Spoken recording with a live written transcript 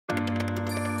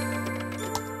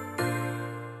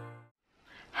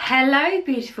Hello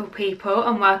beautiful people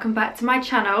and welcome back to my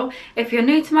channel. If you're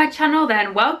new to my channel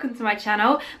then welcome to my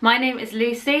channel. My name is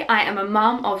Lucy. I am a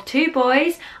mum of 2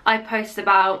 boys. I post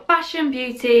about fashion,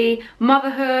 beauty,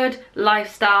 motherhood,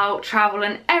 lifestyle, travel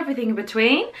and everything in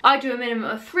between. I do a minimum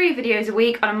of 3 videos a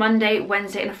week on a Monday,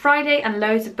 Wednesday and a Friday and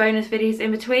loads of bonus videos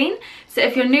in between. So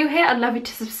if you're new here I'd love you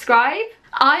to subscribe.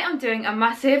 I am doing a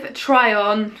massive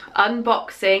try-on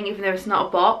unboxing, even though it's not a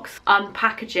box,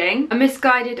 unpackaging, a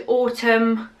Missguided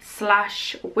autumn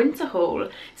 / winter haul.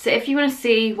 So if you want to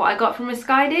see what I got from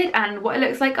Missguided and what it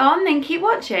looks like on, then keep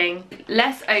watching.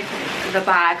 Let's open the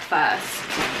bag first.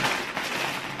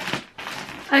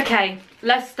 Okay,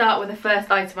 let's start with the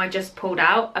first item I just pulled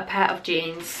out, a pair of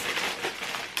jeans.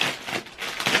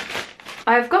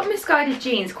 I've got Missguided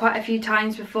jeans quite a few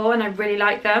times before and I really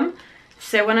like them.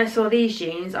 So when I saw these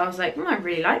jeans, I was like, I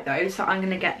really like those, so I'm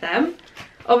going to get them.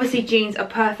 Obviously, jeans are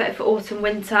perfect for autumn,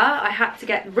 winter. I had to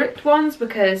get ripped ones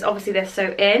because obviously they're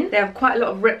so in. They have quite a lot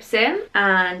of rips in,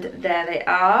 and there they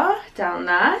are, down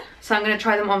there. So I'm going to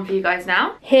try them on for you guys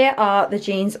now. Here are the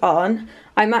jeans on.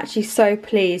 I'm actually so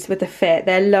pleased with the fit.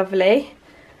 They're lovely.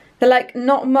 They're like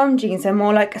not mum jeans, they're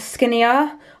more like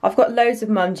skinnier. I've got loads of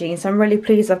mum jeans, so I'm really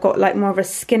pleased I've got like more of a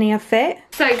skinnier fit.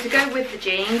 So to go with the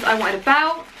jeans, I wanted a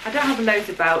belt. I don't have loads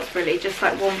of belts really, just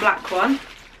like one black one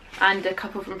and a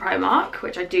couple from Primark,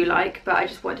 which I do like, but I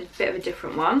just wanted a bit of a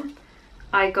different one.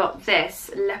 I got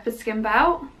this leopard skin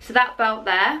belt. So that belt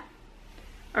there,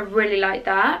 I really like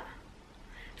that.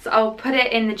 So I'll put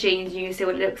it in the jeans and you can see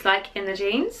what it looks like in the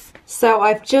jeans. So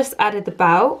I've just added the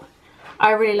belt. I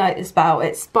really like this belt,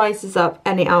 it spices up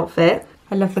any outfit.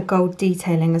 I love the gold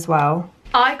detailing as well.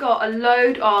 I got a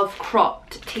load of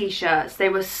cropped t-shirts. They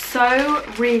were so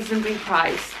reasonably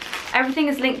priced. Everything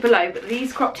is linked below, but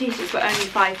these cropped t-shirts were only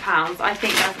 £5. I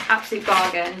think that's an absolute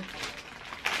bargain.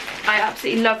 I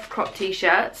absolutely love cropped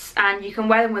t-shirts and you can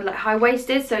wear them with like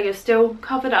high-waisted so you're still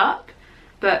covered up,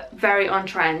 but very on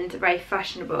trend, very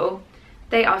fashionable.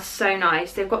 They are so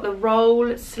nice. They've got the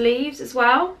roll sleeves as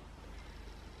well.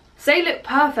 So they look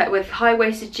perfect with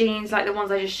high-waisted jeans like the ones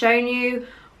I just shown you,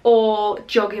 or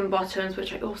jogging bottoms,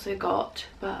 which I also got,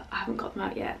 but I haven't got them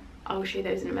out yet. I will show you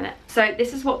those in a minute. So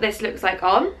this is what this looks like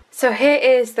on. So here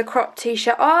is the cropped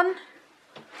t-shirt on.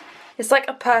 It's like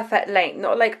a perfect length,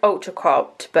 not like ultra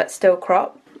cropped, but still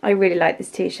cropped. I really like this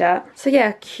t-shirt. So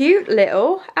yeah, cute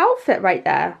little outfit right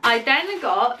there. I then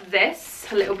got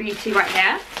this little beauty right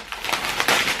here.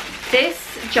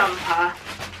 This jumper,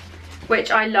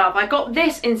 which I love. I got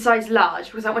this in size large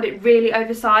because I want it really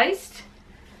oversized.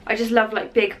 I just love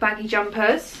like big baggy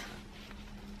jumpers.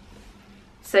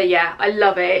 So yeah, I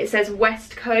love it. It says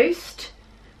West Coast.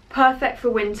 Perfect for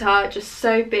winter, just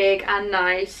so big and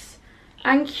nice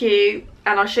and cute.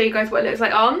 And I'll show you guys what it looks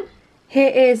like on. Here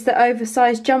is the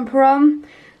oversized jumper on.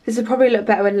 This would probably look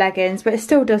better with leggings, but it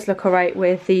still does look alright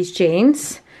with these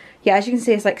jeans. Yeah, as you can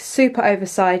see, it's like super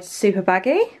oversized, super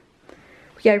baggy.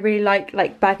 Yeah, I really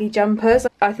like baggy jumpers.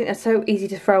 I think they're so easy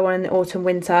to throw on in the autumn,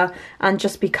 winter and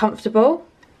just be comfortable.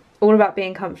 All about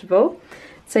being comfortable.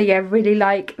 So yeah, really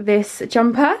like this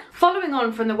jumper. Following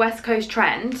on from the West Coast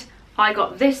trend, I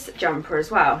got this jumper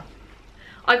as well.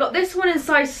 I got this one in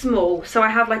size small, so I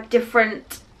have like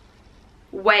different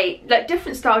weight, like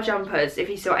different style jumpers, if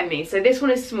you see what I mean. So this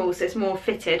one is small, so it's more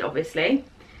fitted, obviously.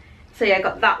 So yeah, I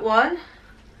got that one.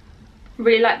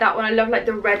 Really like that one. I love like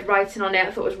the red writing on it.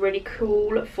 I thought it was really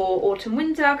cool for autumn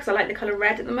winter because I like the colour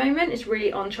red at the moment. It's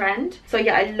really on trend. So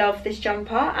yeah, I love this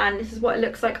jumper and this is what it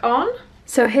looks like on.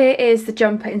 So here is the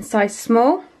jumper in size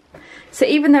small. So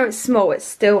even though it's small, it's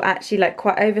still actually like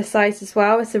quite oversized as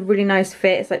well. It's a really nice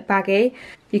fit. It's like baggy.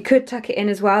 You could tuck it in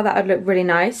as well. That would look really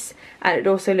nice. And it'd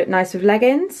also look nice with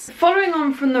leggings. Following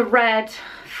on from the red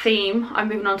theme, I'm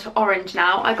moving on to orange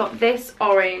now. I got this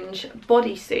orange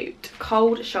bodysuit,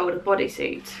 cold shoulder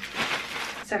bodysuit.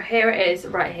 So here it is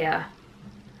right here.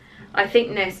 I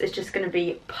think this is just going to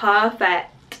be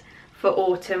perfect for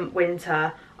autumn,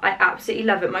 winter. I absolutely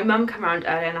love it. My mum came around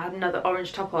earlier and I had another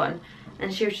orange top on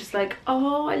and she was just like,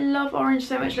 oh, I love orange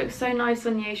so much, it looks so nice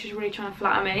on you. She was really trying to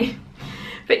flatter me.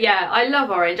 But yeah, I love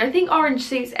orange. I think orange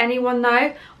suits anyone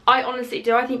though. I honestly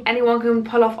do. I think anyone can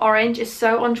pull off orange. It's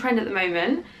so on trend at the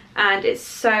moment and it's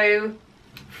so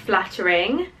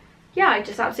flattering. Yeah, I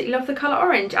just absolutely love the colour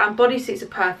orange and bodysuits are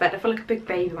perfect. I feel like a big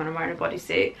baby when I'm wearing a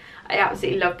bodysuit. I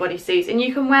absolutely love bodysuits and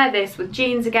you can wear this with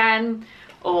jeans again,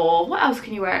 or what else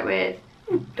can you wear it with?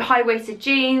 High-waisted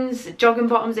jeans, jogging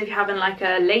bottoms if you're having like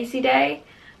a lacy day.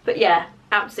 But yeah,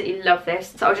 absolutely love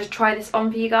this. So I'll just try this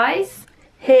on for you guys.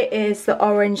 Here is the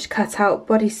orange cutout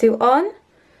bodysuit on.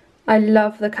 I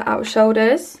love the cutout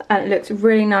shoulders and it looks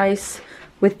really nice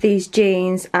with these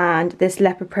jeans and this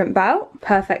leopard print belt.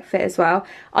 Perfect fit as well.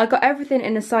 I got everything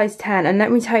in a size 10, and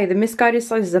let me tell you, the Missguided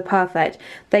sizes are perfect.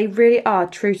 They really are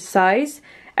true to size.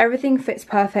 Everything fits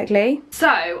perfectly. So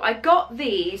I got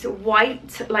these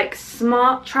white, like,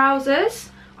 smart trousers.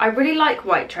 I really like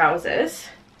white trousers,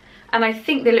 and I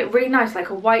think they look really nice, like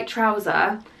a white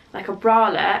trouser, like a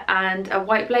bralette and a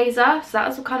white blazer. So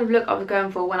that's the kind of look I was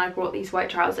going for when I brought these white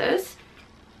trousers.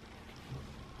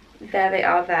 There they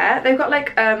are there. They've got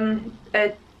like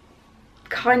a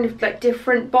kind of like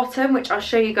different bottom, which I'll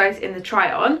show you guys in the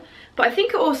try on. But I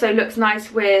think it also looks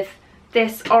nice with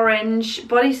this orange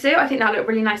bodysuit. I think that'll look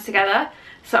really nice together.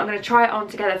 So I'm going to try it on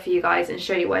together for you guys and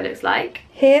show you what it looks like.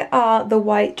 Here are the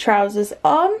white trousers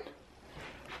on.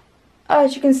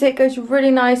 As you can see, it goes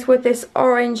really nice with this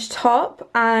orange top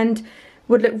and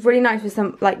would look really nice with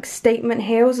some like statement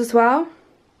heels as well.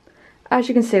 As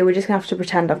you can see, we're just going to have to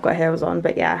pretend I've got heels on,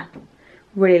 but yeah,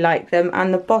 really like them.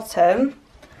 And the bottom,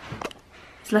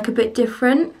 it's like a bit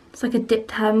different. It's like a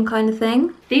dipped hem kind of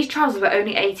thing. These trousers were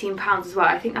only £18 as well.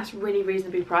 I think that's really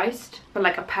reasonably priced for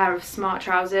like a pair of smart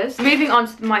trousers. Moving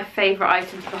on to my favourite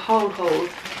item for the whole haul,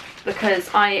 because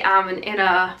I am an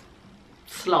inner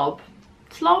slob.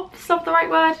 Slob the right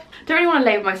word? Don't really want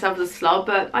to label myself as a slob,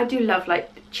 but I do love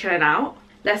like chilling out.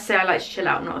 Let's say I like to chill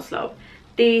out, not a slob.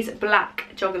 These black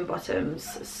jogging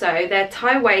bottoms. So they're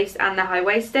tie waist and they're high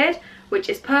waisted, which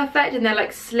is perfect, and they're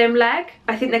like slim leg.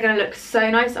 I think they're going to look so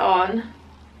nice on.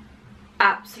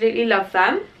 Absolutely love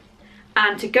them.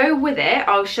 And to go with it,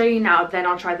 I'll show you now, then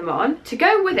I'll try them on. To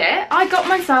go with it, I got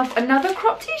myself another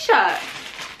crop t-shirt.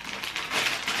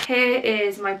 Here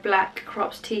is my black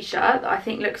cropped t-shirt that I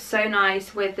think looks so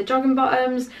nice with the jogging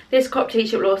bottoms. This cropped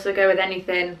t-shirt will also go with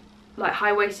anything like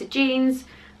high-waisted jeans,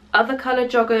 other colour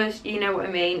joggers, you know what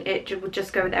I mean. It would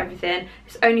just go with everything.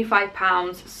 It's only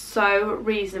 £5, so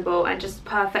reasonable and just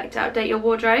perfect to update your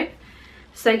wardrobe.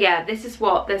 So yeah, this is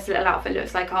what this little outfit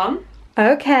looks like on.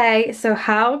 Okay, so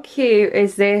how cute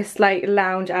is this like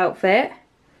lounge outfit?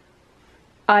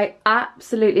 I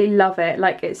absolutely love it.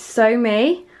 Like, it's so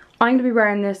me. I'm going to be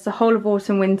wearing this the whole of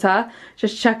autumn winter,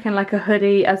 just chucking like a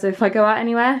hoodie as if I go out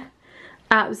anywhere.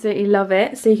 Absolutely love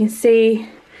it. So you can see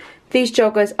these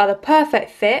joggers are the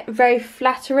perfect fit, very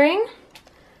flattering,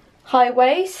 high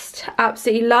waist,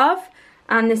 absolutely love.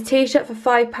 And this t-shirt for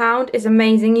 £5 is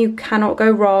amazing. You cannot go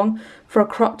wrong for a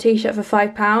crop t-shirt for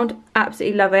 £5.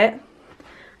 Absolutely love it.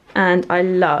 And I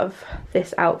love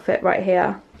this outfit right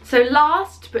here. So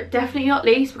last but definitely not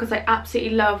least, because I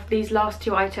absolutely love these last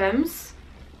two items,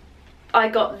 I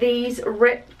got these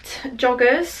ripped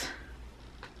joggers.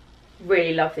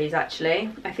 Really love these actually.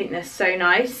 I think they're so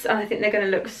nice, and I think they're going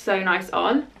to look so nice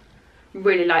on.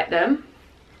 Really like them.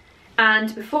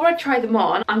 And before I try them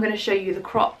on, I'm going to show you the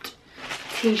cropped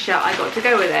t-shirt I got to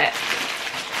go with it.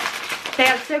 They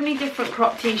have so many different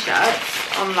cropped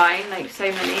t-shirts online, like so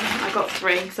many. I got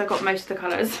 3 because I got most of the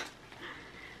colours.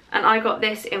 And I got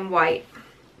this in white.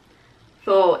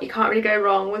 Thought you can't really go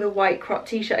wrong with a white cropped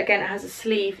t-shirt. Again, it has a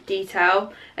sleeve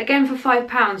detail. Again, for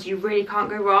 £5 you really can't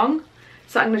go wrong.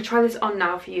 So I'm going to try this on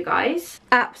now for you guys.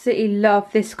 Absolutely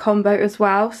love this combo as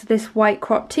well. So this white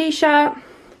cropped t-shirt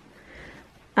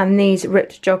and these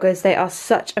ripped joggers, they are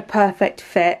such a perfect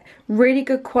fit. Really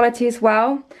good quality as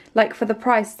well. Like, for the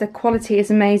price, the quality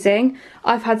is amazing.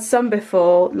 I've had some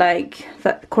before, like,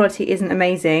 that quality isn't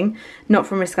amazing. Not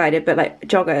from Missguided, but like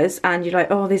joggers, and you're like,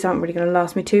 oh, these aren't really going to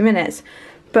last me 2 minutes.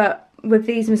 But with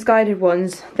these Missguided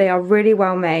ones, they are really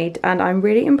well made, and I'm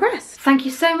really impressed. Thank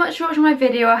you so much for watching my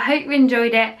video. I hope you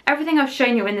enjoyed it. Everything I've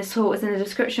shown you in this haul is in the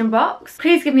description box.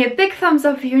 Please give me a big thumbs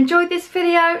up if you enjoyed this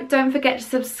video. Don't forget to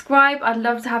subscribe. I'd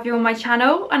love to have you on my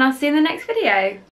channel, and I'll see you in the next video.